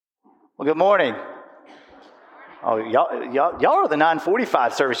Well, good morning. Oh, y'all are the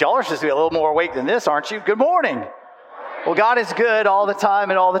 9:45 service. Y'all are supposed to be a little more awake than this, aren't you? Good morning. Well, God is good all the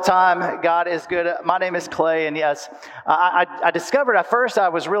time and all the time. God is good. My name is Clay, and yes, I discovered at first I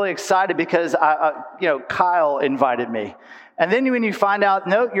was really excited because Kyle invited me, and then when you find out,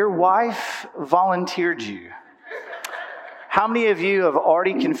 no, your wife volunteered you. How many of you have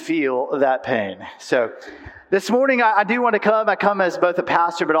already can feel that pain? So this morning, I do want to come. I come as both a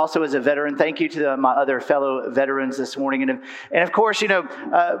pastor, but also as a veteran. Thank you to my other fellow veterans this morning. And of course,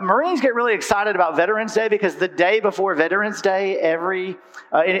 Marines get really excited about Veterans Day because the day before Veterans Day,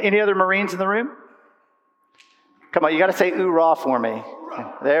 any other Marines in the room? Come on, you got to say "oorah" for me.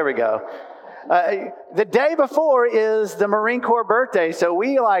 There we go. The day before is the Marine Corps birthday, so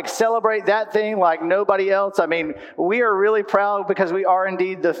we celebrate that thing like nobody else. I mean, we are really proud because we are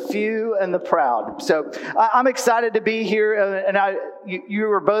indeed the few and the proud. So I'm excited to be here, and you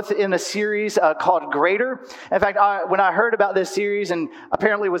were both in a series called Greater. In fact, when I heard about this series and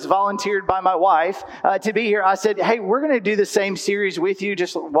apparently was volunteered by my wife to be here, I said, hey, we're going to do the same series with you,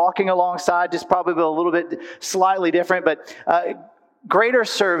 just walking alongside, just probably a little bit slightly different, but greater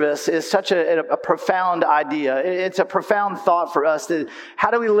service is such a profound idea. It's a profound thought for us.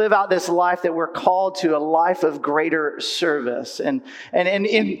 How do we live out this life that we're called to, a life of greater service? And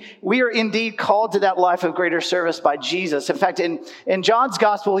we are indeed called to that life of greater service by Jesus. In fact, in John's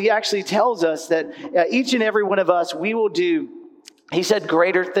gospel, he actually tells us that each and every one of us, we will do, he said,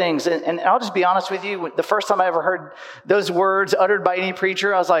 greater things. And I'll just be honest with you, the first time I ever heard those words uttered by any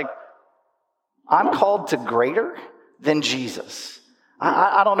preacher, I was like, I'm called to greater than Jesus.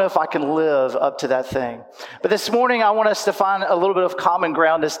 I don't know if I can live up to that thing. But this morning, I want us to find a little bit of common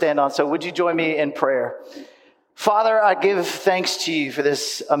ground to stand on. So would you join me in prayer? Father, I give thanks to you for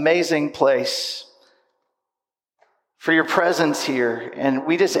this amazing place, for your presence here. And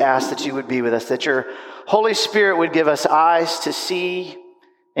we just ask that you would be with us, that your Holy Spirit would give us eyes to see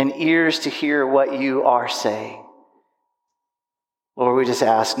and ears to hear what you are saying. Lord, we just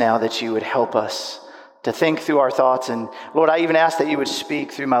ask now that you would help us to think through our thoughts. And Lord, I even ask that you would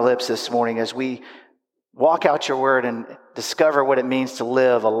speak through my lips this morning as we walk out your word and discover what it means to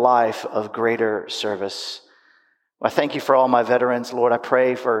live a life of greater service. I thank you for all my veterans. Lord, I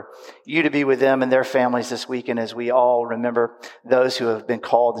pray for you to be with them and their families this weekend as we all remember those who have been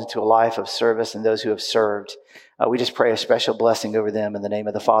called into a life of service and those who have served. We just pray a special blessing over them in the name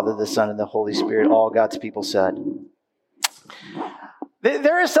of the Father, the Son, and the Holy Spirit. All God's people said.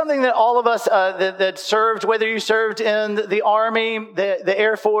 There is something that all of us that served, whether you served in the Army, the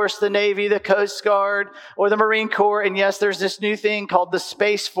Air Force, the Navy, the Coast Guard, or the Marine Corps, and yes, there's this new thing called the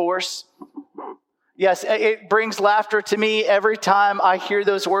Space Force. Yes, it brings laughter to me every time I hear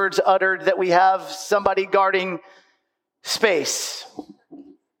those words uttered, that we have somebody guarding space.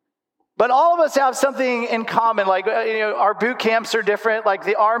 But all of us have something in common, our boot camps are different. Like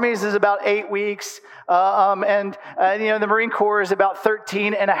the Army's is about 8 weeks, and the Marine Corps is about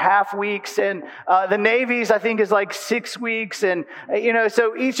 13 and a half weeks, and the Navy's I think is like 6 weeks, and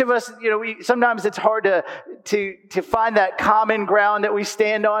so each of us, sometimes it's hard to find that common ground that we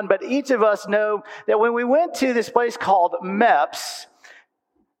stand on. But each of us know that when we went to this place called MEPS,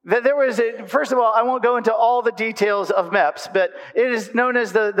 that there was first of all, I won't go into all the details of MEPS, but it is known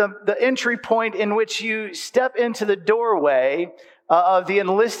as the entry point in which you step into the doorway of the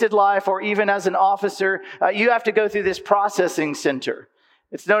enlisted life, or even as an officer, you have to go through this processing center.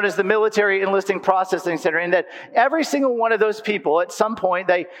 It's known as the Military Enlisting Processing Center, and that every single one of those people, at some point,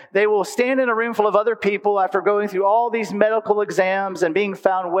 they will stand in a room full of other people after going through all these medical exams and being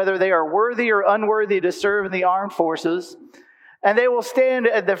found whether they are worthy or unworthy to serve in the armed forces. And they will stand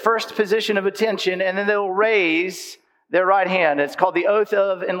at the first position of attention, and then they'll raise their right hand. It's called the Oath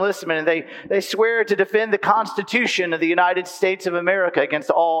of Enlistment, and they swear to defend the Constitution of the United States of America against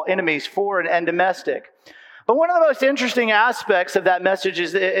all enemies, foreign and domestic. But one of the most interesting aspects of that message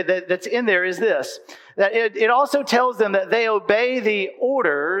that's in there is this, that it also tells them that they obey the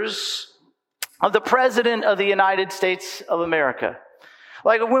orders of the President of the United States of America.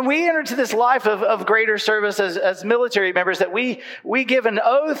 Like when we enter into this life of greater service as military members, that we give an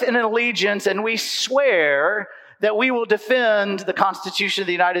oath and an allegiance, and we swear that we will defend the Constitution of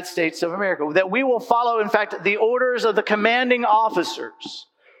the United States of America, that we will follow, in fact, the orders of the commanding officers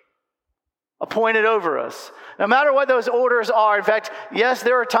appointed over us. No matter what those orders are. In fact, yes,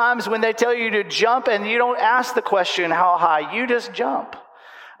 there are times when they tell you to jump and you don't ask the question how high, you just jump.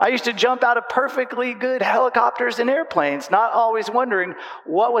 I used to jump out of perfectly good helicopters and airplanes, not always wondering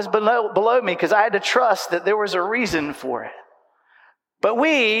what was below me, because I had to trust that there was a reason for it. But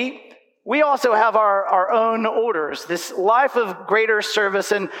we we also have our own orders, this life of greater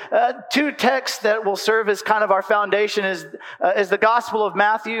service. And two texts that will serve as kind of our foundation is the Gospel of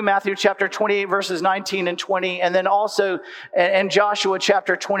Matthew, Matthew chapter 28, verses 19 and 20, and then also in Joshua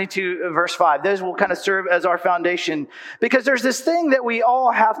chapter 22, verse 5. Those will kind of serve as our foundation, because there's this thing that we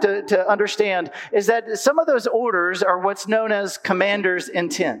all have to understand, is that some of those orders are what's known as commander's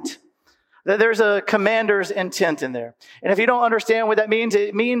intent. That there's a commander's intent in there. And if you don't understand what that means,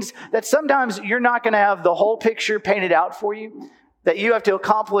 it means that sometimes you're not going to have the whole picture painted out for you, that you have to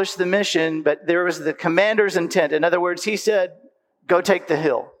accomplish the mission, but there was the commander's intent. In other words, he said, go take the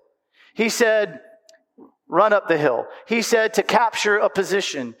hill. He said, run up the hill. He said to capture a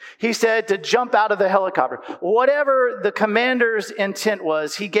position. He said to jump out of the helicopter. Whatever the commander's intent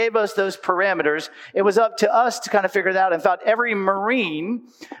was, he gave us those parameters. It was up to us to kind of figure that out. In fact, every Marine,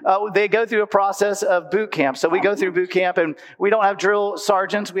 they go through a process of boot camp. So we go through boot camp, and we don't have drill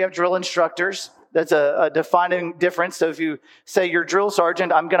sergeants. We have drill instructors. That's a defining difference. So if you say you're drill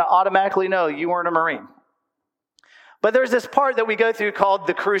sergeant, I'm going to automatically know you weren't a Marine. But there's this part that we go through called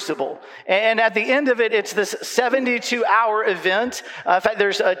the crucible. And at the end of it, it's this 72-hour event. In fact,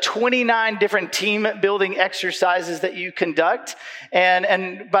 there's 29 different team building exercises that you conduct.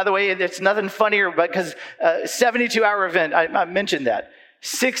 And by the way, it's nothing funnier, but because 72-hour event, I mentioned that.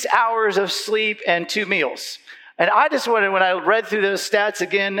 6 hours of sleep and 2 meals. And I just wanted, when I read through those stats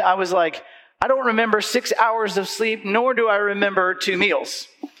again, I was like, I don't remember 6 hours of sleep, nor do I remember 2 meals.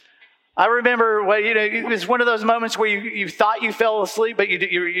 I remember, it was one of those moments where you thought you fell asleep, but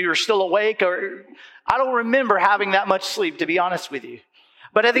you were still awake. Or I don't remember having that much sleep, to be honest with you.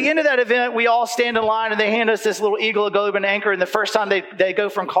 But at the end of that event, we all stand in line, and they hand us this little eagle, a globe, and anchor. And the first time they go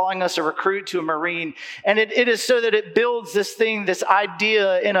from calling us a recruit to a Marine. And it is so that it builds this thing, this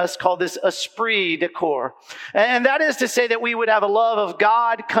idea in us called this esprit de corps. And that is to say that we would have a love of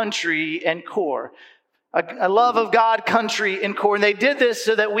God, country, and corps. A love of God, country, and core. And they did this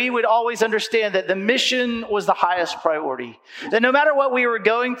so that we would always understand that the mission was the highest priority. That no matter what we were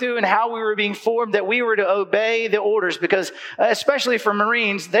going through and how we were being formed, that we were to obey the orders. Because especially for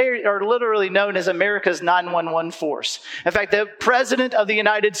Marines, they are literally known as America's 911 force. In fact, the President of the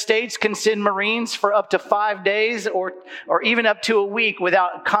United States can send Marines for up to 5 days or even up to a week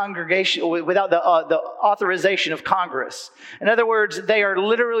without the authorization of Congress. In other words, they are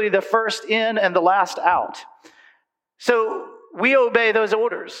literally the first in and the last out. So we obey those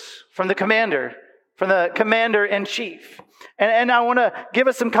orders from the commander in chief. And I want to give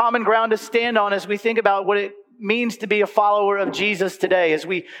us some common ground to stand on as we think about what it means to be a follower of Jesus today, as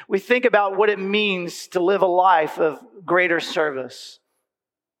we think about what it means to live a life of greater service.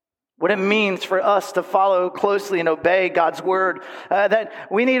 What it means for us to follow closely and obey God's word. That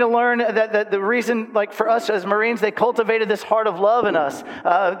we need to learn that the reason, like for us as Marines, they cultivated this heart of love in us.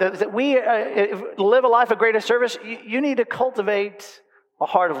 That we live a life of greater service, you need to cultivate a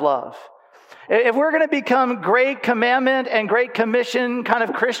heart of love. If we're going to become great commandment and great commission kind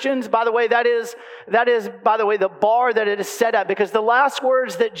of Christians, by the way, that is, by the way, the bar that it is set at, because the last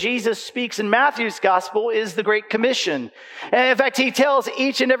words that Jesus speaks in Matthew's gospel is the Great Commission. And in fact, he tells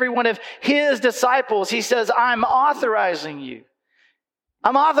each and every one of his disciples, he says, I'm authorizing you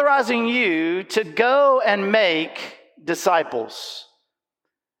to go and make disciples.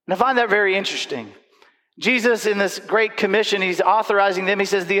 And I find that very interesting. Jesus, in this Great Commission, he's authorizing them. He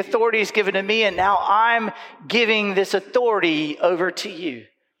says, the authority is given to me, and now I'm giving this authority over to you.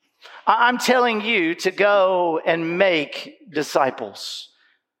 I'm telling you to go and make disciples.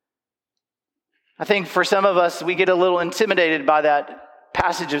 I think for some of us, we get a little intimidated by that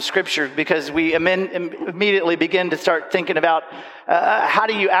passage of Scripture because we immediately begin to start thinking about how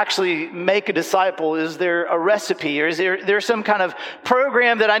do you actually make a disciple? Is there a recipe, or is there some kind of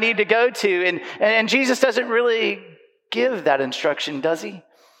program that I need to go to? And Jesus doesn't really give that instruction, does he?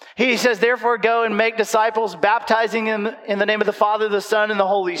 He says, therefore, go and make disciples, baptizing them in the name of the Father, the Son, and the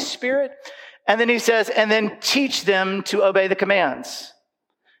Holy Spirit. And then he says, and then teach them to obey the commands.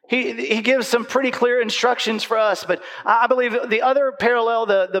 He gives some pretty clear instructions for us, but I believe the other parallel,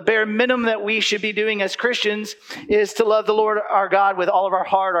 the bare minimum that we should be doing as Christians is to love the Lord our God with all of our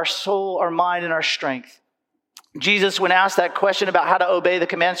heart, our soul, our mind, and our strength. Jesus, when asked that question about how to obey the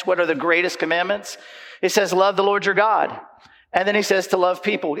commandments, what are the greatest commandments? He says, love the Lord your God. And then he says to love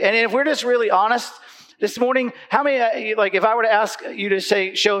people. And if we're just really honest, this morning, how many, if I were to ask you to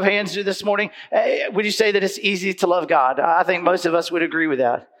say, show of hands this morning, would you say that it's easy to love God? I think most of us would agree with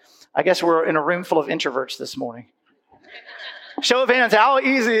that. I guess we're in a room full of introverts this morning. Show of hands, how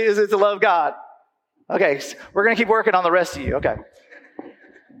easy is it to love God? Okay, we're going to keep working on the rest of you. Okay.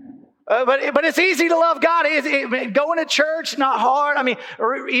 But it's easy to love God. Going to church, not hard. I mean,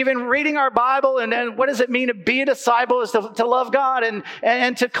 or even reading our Bible. And what does it mean to be a disciple is to love God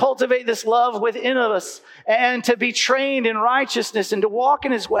and to cultivate this love within us and to be trained in righteousness and to walk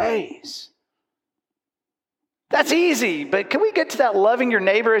in his ways. That's easy. But can we get to that loving your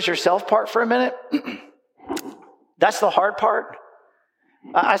neighbor as yourself part for a minute? That's the hard part.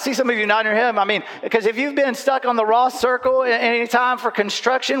 I see some of you nodding your head. I mean, because if you've been stuck on the Ross Circle at any time for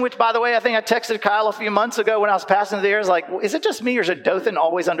construction, which, by the way, I think I texted Kyle a few months ago when I was passing through there, is like, is it just me or is it Dothan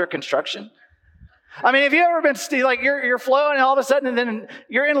always under construction? I mean, have you ever been like you're flowing and all of a sudden and then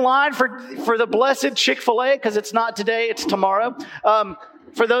you're in line for the blessed Chick-fil-A because it's not today, it's tomorrow.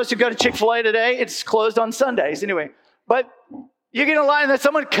 For those who go to Chick-fil-A today, it's closed on Sundays anyway. But you get in line and then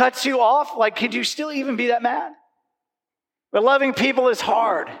someone cuts you off. Like, could you still even be that mad? But loving people is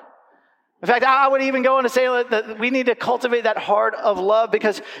hard. In fact, I would even go on to say that we need to cultivate that heart of love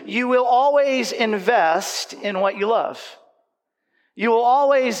because you will always invest in what you love. You will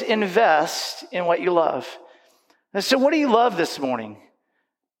always invest in what you love. And so what do you love this morning?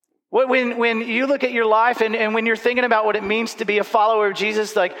 When you look at your life and when you're thinking about what it means to be a follower of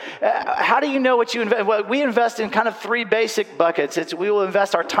Jesus, like, how do you know what you invest? Well, we invest in kind of three basic buckets. We will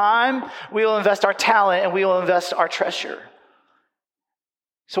invest our time, we will invest our talent, and we will invest our treasure.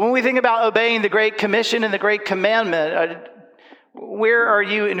 So when we think about obeying the Great Commission and the Great Commandment, where are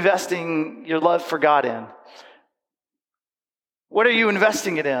you investing your love for God in? What are you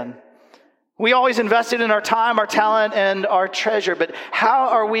investing it in? We always invested in our time, our talent, and our treasure, but how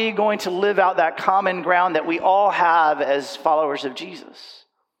are we going to live out that common ground that we all have as followers of Jesus?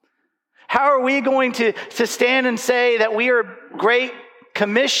 How are we going to stand and say that we are Great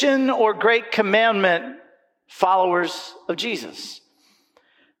Commission or Great Commandment followers of Jesus?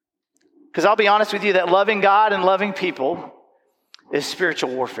 Because I'll be honest with you that loving God and loving people is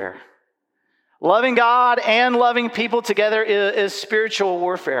spiritual warfare. Loving God and loving people together is spiritual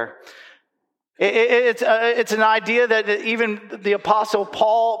warfare. It's an idea that even the Apostle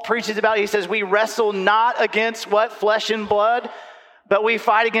Paul preaches about. He says, we wrestle not against what? Flesh and blood, but we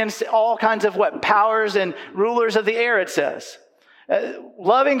fight against all kinds of what? Powers and rulers of the air, it says.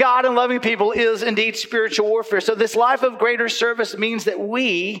 Loving God and loving people is indeed spiritual warfare. So this life of greater service means that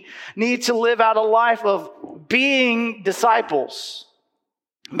we need to live out a life of being disciples,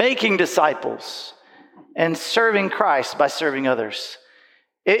 making disciples, and serving Christ by serving others.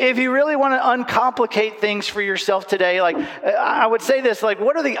 If you really want to uncomplicate things for yourself today, like I would say this, like,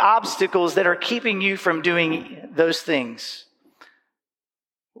 what are the obstacles that are keeping you from doing those things?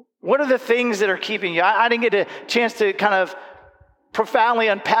 What are the things that are keeping you? I didn't get a chance to kind of profoundly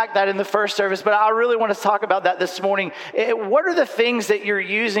unpack that in the first service, but I really want to talk about that this morning. What are the things that you're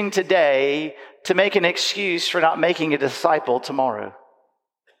using today to make an excuse for not making a disciple tomorrow?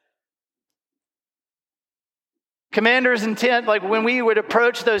 Commander's intent, like when we would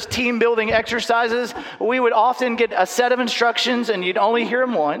approach those team building exercises, we would often get a set of instructions and you'd only hear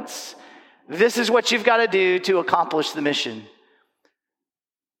them once. This is what you've got to do to accomplish the mission.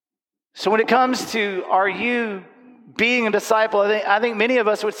 So when it comes to, are you being a disciple, I think many of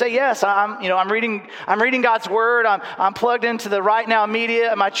us would say, yes, I'm reading God's word. I'm plugged into the Right Now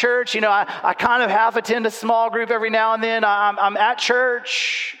media at my church. I kind of half attend a small group every now and then. I'm at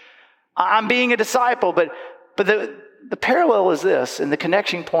church. I'm being a disciple. But the parallel is this, and the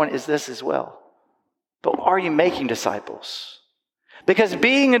connection point is this as well. But are you making disciples? Because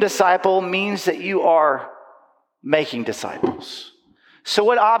being a disciple means that you are making disciples. So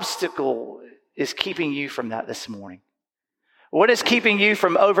what obstacle is keeping you from that this morning? What is keeping you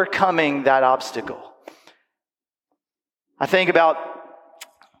from overcoming that obstacle? I think about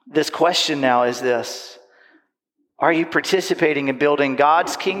this question now is this: are you participating in building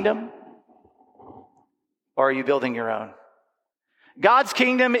God's kingdom, or are you building your own? God's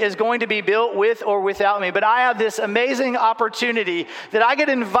kingdom is going to be built with or without me, but I have this amazing opportunity that I get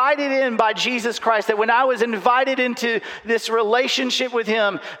invited in by Jesus Christ, that when I was invited into this relationship with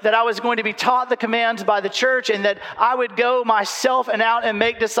him, that I was going to be taught the commands by the church and that I would go myself and out and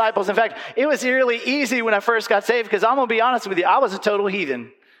make disciples. In fact, it was really easy when I first got saved because I'm going to be honest with you, I was a total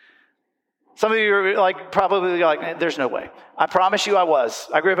heathen. Some of you are probably like, there's no way. I promise you I was.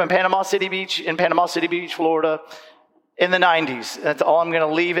 I grew up in Panama City Beach, Florida, in the 90s. That's all I'm going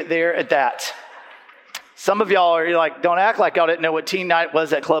to leave it there at that. Some of y'all are like, don't act like y'all didn't know what teen night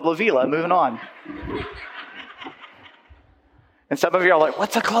was at Club La Vila. Moving on. And some of you are like,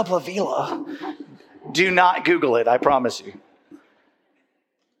 what's a Club La Vila? Do not Google it, I promise you.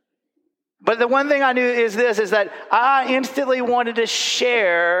 But the one thing I knew is that I instantly wanted to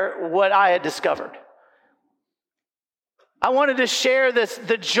share what I had discovered. I wanted to share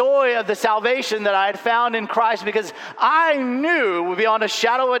the joy of the salvation that I had found in Christ, because I knew beyond a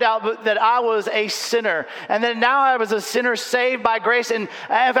shadow of a doubt that I was a sinner, and that now I was a sinner saved by grace. And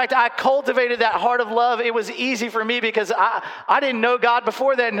in fact, I cultivated that heart of love. It was easy for me because I didn't know God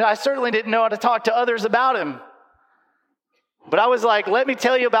before that, and I certainly didn't know how to talk to others about him. But I was like, let me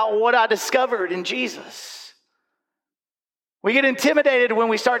tell you about what I discovered in Jesus. We get intimidated when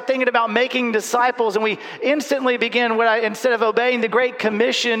we start thinking about making disciples, and we instantly begin instead of obeying the Great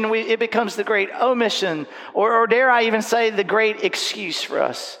Commission, it becomes the Great Omission, or dare I even say the Great Excuse for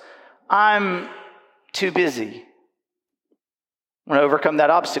us. I'm too busy. I want to overcome that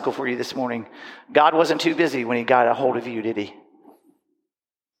obstacle for you this morning. God wasn't too busy when he got a hold of you, did he?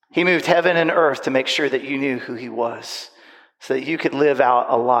 He moved heaven and earth to make sure that you knew who he was, so that you could live out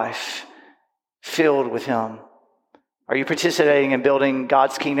a life filled with him. Are you participating in building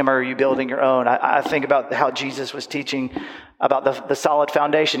God's kingdom, or are you building your own? I think about how Jesus was teaching about the solid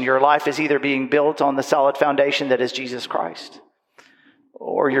foundation. Your life is either being built on the solid foundation that is Jesus Christ,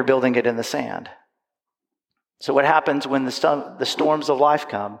 or you're building it in the sand. So what happens when the storms of life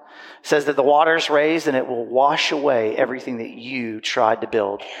come? It says that the waters raise and it will wash away everything that you tried to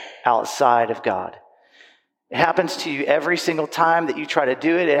build outside of God. It happens to you every single time that you try to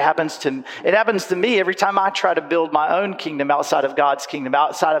do it. It happens to me every time I try to build my own kingdom outside of God's kingdom,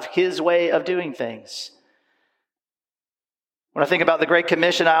 outside of his way of doing things. When I think about the Great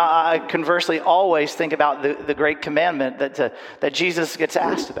Commission, I conversely always think about the Great Commandment that Jesus gets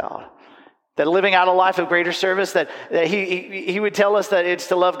asked about. That living out a life of greater service, that he would tell us that it's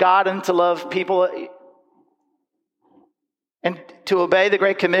to love God and to love people. And to obey the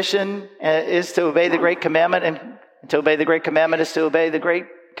Great Commission is to obey the Great Commandment, and to obey the Great Commandment is to obey the Great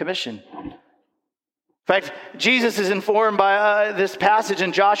Commission. In fact, Jesus is informed by this passage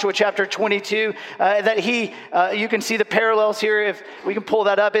in Joshua chapter 22 that you can see the parallels here. If we can pull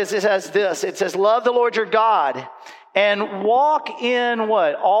that up, it says this. It says, love the Lord your God and walk in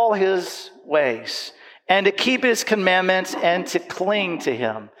what? All his ways, and to keep his commandments and to cling to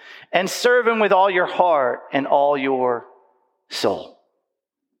him and serve him with all your heart and all your soul.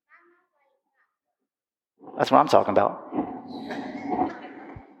 That's what I'm talking about.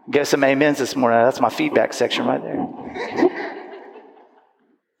 Get some amens this morning. That's my feedback section right there.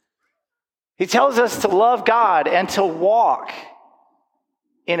 He tells us to love God and to walk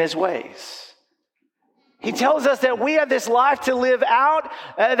in his ways. He tells us that we have this life to live out,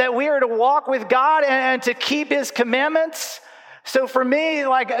 that we are to walk with God and to keep his commandments. So for me,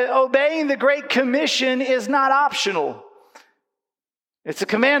 obeying the Great Commission is not optional. It's a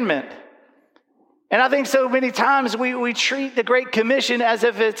commandment. And I think so many times we treat the Great Commission as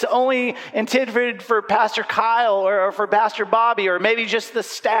if it's only intended for Pastor Kyle or for Pastor Bobby or maybe just the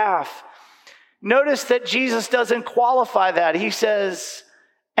staff. Notice that Jesus doesn't qualify that. He says,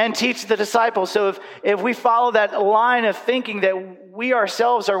 and teach the disciples. So if we follow that line of thinking, that we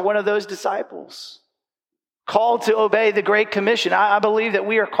ourselves are one of those disciples, called to obey the Great Commission. I believe that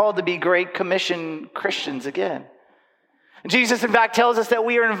we are called to be Great Commission Christians again. Jesus, in fact, tells us that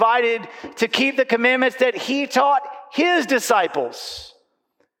we are invited to keep the commandments that he taught his disciples.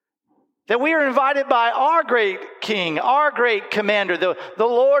 That we are invited by our great King, our great Commander, the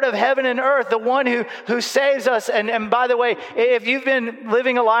Lord of heaven and earth, the one who saves us. And by the way, if you've been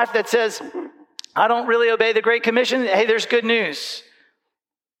living a life that says, I don't really obey the Great Commission, hey, there's good news.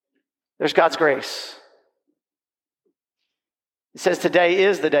 There's God's grace. It says today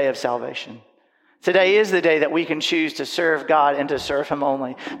is the day of salvation. Today is the day that we can choose to serve God and to serve him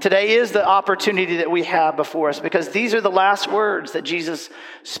only. Today is the opportunity that we have before us, because these are the last words that Jesus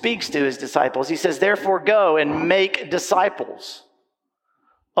speaks to his disciples. He says, therefore go and make disciples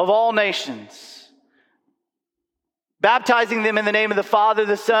of all nations, baptizing them in the name of the Father,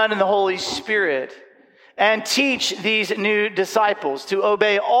 the Son, and the Holy Spirit, and teach these new disciples to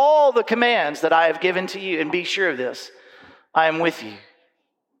obey all the commands that I have given to you. And be sure of this, I am with you.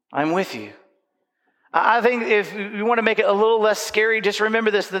 I'm with you. I think if you want to make it a little less scary, just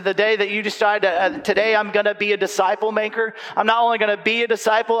remember this, that the day that you decide today I'm going to be a disciple maker, I'm not only going to be a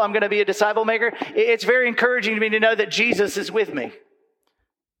disciple, I'm going to be a disciple maker. It's very encouraging to me to know that Jesus is with me.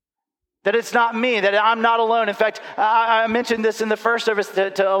 That it's not me, that I'm not alone. In fact, I mentioned this in the first service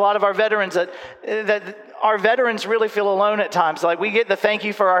to a lot of our veterans, that our veterans really feel alone at times. Like, we get the thank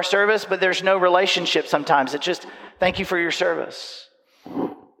you for our service, but there's no relationship sometimes. It's just thank you for your service.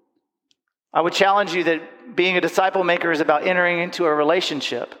 I would challenge you that being a disciple maker is about entering into a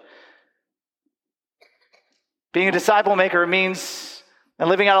relationship. Being a disciple maker means, and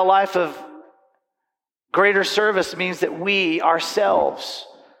living out a life of greater service means that we ourselves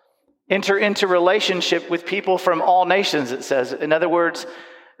Enter into relationship with people from all nations, it says. In other words,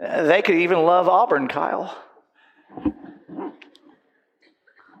 they could even love Auburn, Kyle.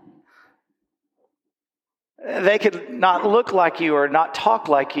 They could not look like you or not talk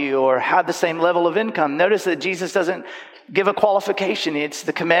like you or have the same level of income. Notice that Jesus doesn't give a qualification. It's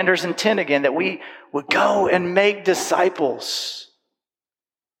the commander's intent again, that we would go and make disciples.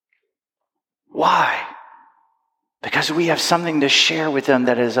 Why? Because we have something to share with them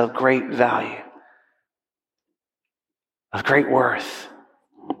that is of great value, of great worth.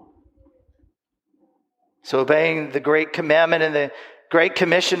 So obeying the great commandment and the Great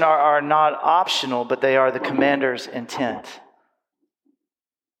Commission are not optional, but they are the commander's intent.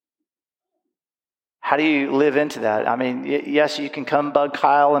 How do you live into that? I mean, yes, you can come bug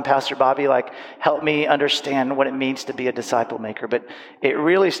Kyle and Pastor Bobby, like, help me understand what it means to be a disciple maker. But it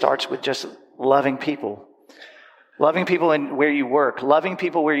really starts with just loving people. Loving people in where you work, loving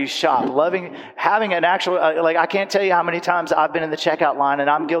people where you shop, having an actual, I can't tell you how many times I've been in the checkout line, and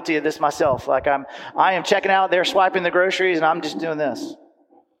I'm guilty of this myself. I am checking out, they're swiping the groceries, and I'm just doing this.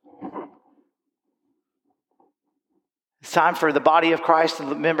 It's time for the body of Christ to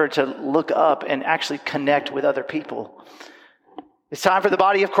remember to look up and actually connect with other people. It's time for the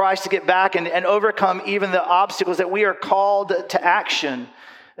body of Christ to get back and overcome even the obstacles that we are called to action.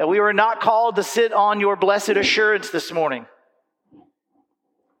 That we were not called to sit on your blessed assurance this morning.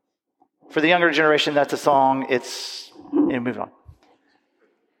 For the younger generation, that's a song. Move on.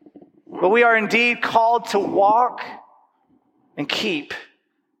 But we are indeed called to walk and keep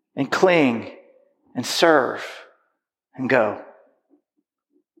and cling and serve and go.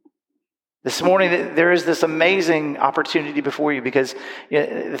 This morning, there is this amazing opportunity before you because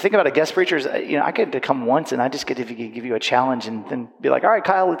the thing about a guest preacher is, I get to come once and I just get to give you a challenge and then be like, all right,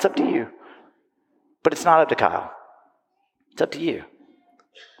 Kyle, it's up to you. But it's not up to Kyle. It's up to you.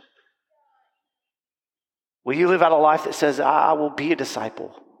 Will you live out a life that says, I will be a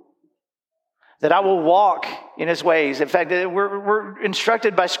disciple? That I will walk in his ways. In fact, we're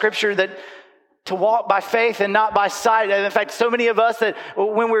instructed by Scripture that to walk by faith and not by sight. And in fact, so many of us that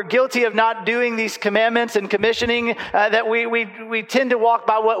when we're guilty of not doing these commandments and commissioning, that we tend to walk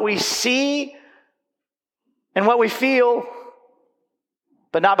by what we see and what we feel,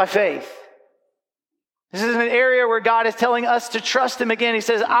 but not by faith. This is an area where God is telling us to trust him again. He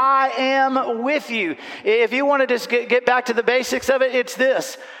says, I am with you. If you want to just get back to the basics of it, it's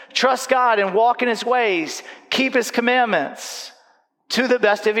this. Trust God and walk in his ways. Keep his commandments to the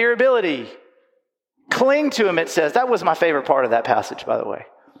best of your ability. Cling to him, it says. That was my favorite part of that passage, by the way.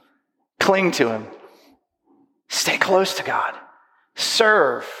 Cling to him. Stay close to God.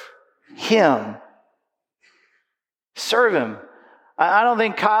 Serve him. Serve him. I don't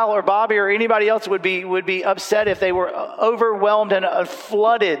think Kyle or Bobby or anybody else would be upset if they were overwhelmed and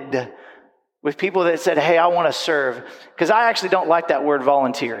flooded with people that said, hey, I want to serve. Because I actually don't like that word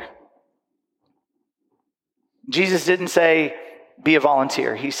volunteer. Jesus didn't say, be a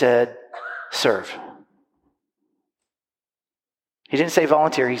volunteer. He said, serve. He didn't say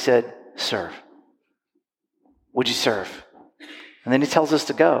volunteer. He said, serve. Would you serve? And then he tells us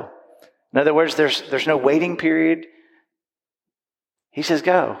to go. In other words, there's no waiting period. He says,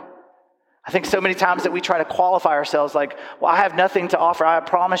 go. I think so many times that we try to qualify ourselves like, well, I have nothing to offer. I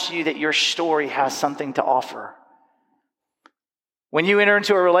promise you that your story has something to offer. When you enter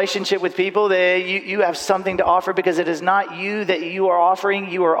into a relationship with people, you have something to offer because it is not you that you are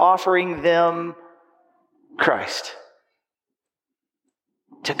offering them Christ.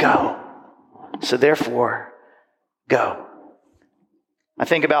 To go. So therefore, go. I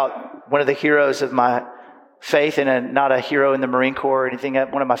think about one of the heroes of my faith, and not a hero in the Marine Corps or anything,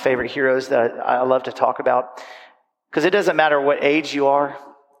 one of my favorite heroes that I love to talk about, because it doesn't matter what age you are,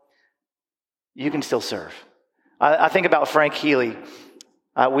 you can still serve. I think about Frank Healy.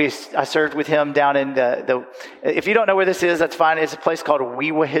 I served with him down in if you don't know where this is, that's fine. It's a place called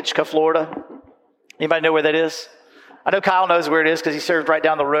Weewahitchka, Florida. Anybody know where that is? I know Kyle knows where it is because he served right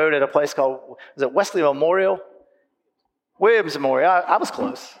down the road at a place called, was it Wesley Memorial? Williams Memorial. I was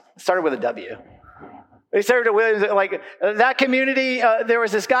close. It started with a W. He served at Williams. Like that community, there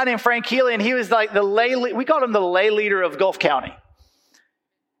was this guy named Frank Healy, and he was like we called him the lay leader of Gulf County.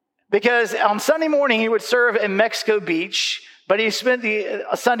 Because on Sunday morning, he would serve in Mexico Beach, but he spent the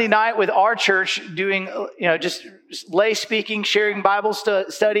Sunday night with our church doing, just lay speaking, sharing Bible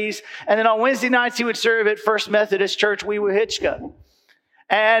studies. And then on Wednesday nights, he would serve at First Methodist Church, Weewahitchka.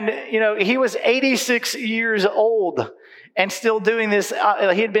 And, he was 86 years old and still doing this.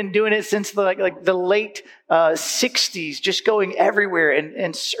 He had been doing it since the late 60s, just going everywhere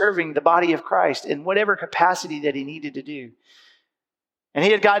and serving the body of Christ in whatever capacity that he needed to do. And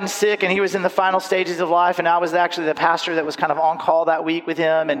he had gotten sick, and he was in the final stages of life, and I was actually the pastor that was kind of on call that week with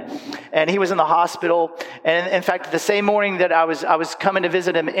him, and he was in the hospital. And in fact, the same morning that I was coming to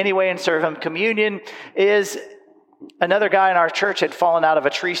visit him anyway and serve him communion, is another guy in our church had fallen out of a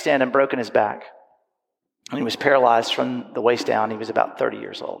tree stand and broken his back. And he was paralyzed from the waist down. He was about 30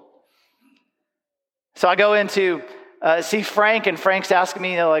 years old. So I go in to see Frank, and Frank's asking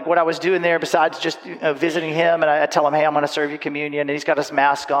me, like what I was doing there besides just visiting him. And I tell him, hey, I'm going to serve you communion. And he's got his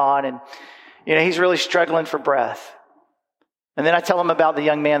mask on, and he's really struggling for breath. And then I tell him about the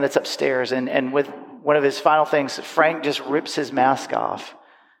young man that's upstairs. And with one of his final things, Frank just rips his mask off,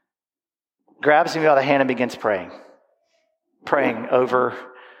 grabs me by the hand and begins praying over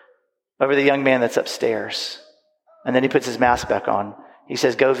the young man that's upstairs. And then he puts his mask back on. He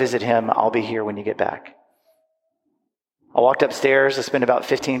says, go visit him. I'll be here when you get back. I walked upstairs. I spent about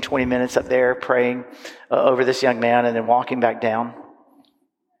 15, 20 minutes up there praying over this young man and then walking back down.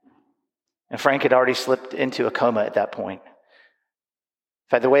 And Frank had already slipped into a coma at that point. In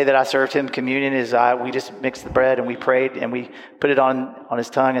fact, the way that I served him communion is we just mixed the bread and we prayed and we put it on his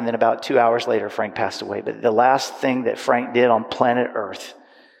tongue. And then about 2 hours later, Frank passed away. But the last thing that Frank did on planet Earth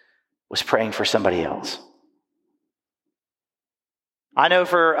was praying for somebody else. I know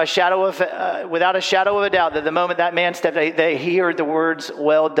without a shadow of a doubt that the moment that man stepped out, he heard the words,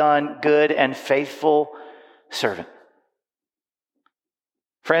 well done, good and faithful servant.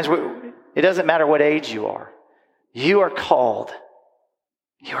 Friends, it doesn't matter what age you are. You are called.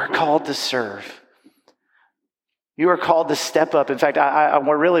 You are called to serve. You are called to step up. In fact, I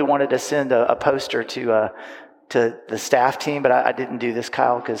really wanted to send a poster to the staff team, but I didn't do this,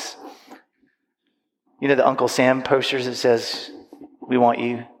 Kyle, because the Uncle Sam posters that says, we want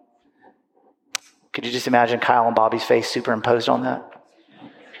you. Could you just imagine Kyle and Bobby's face superimposed on that?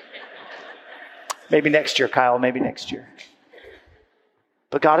 Maybe next year, Kyle, maybe next year.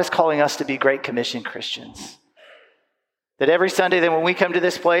 But God is calling us to be Great Commission Christians. That every Sunday that when we come to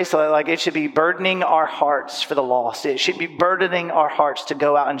this place, like it should be burdening our hearts for the lost. It should be burdening our hearts to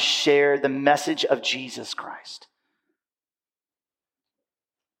go out and share the message of Jesus Christ.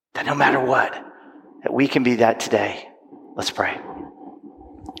 That no matter what, that we can be that today. Let's pray.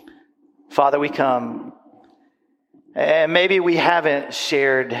 Father, we come, and maybe we haven't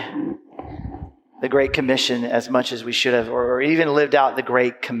shared the Great Commission as much as we should have, or even lived out the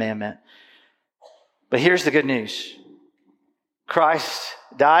Great Commandment. But here's the good news. Christ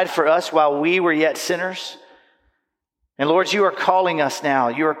died for us while we were yet sinners. And Lord, you are calling us now.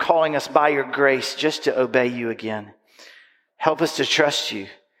 You are calling us by your grace just to obey you again. Help us to trust you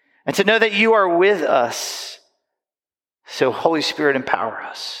and to know that you are with us. So Holy Spirit, empower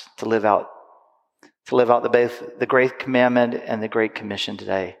us to live out the Great Commandment and the Great Commission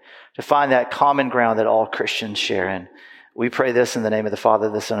today, to find that common ground that all Christians share in. We pray this in the name of the Father,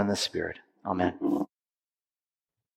 the Son, and the Spirit. Amen.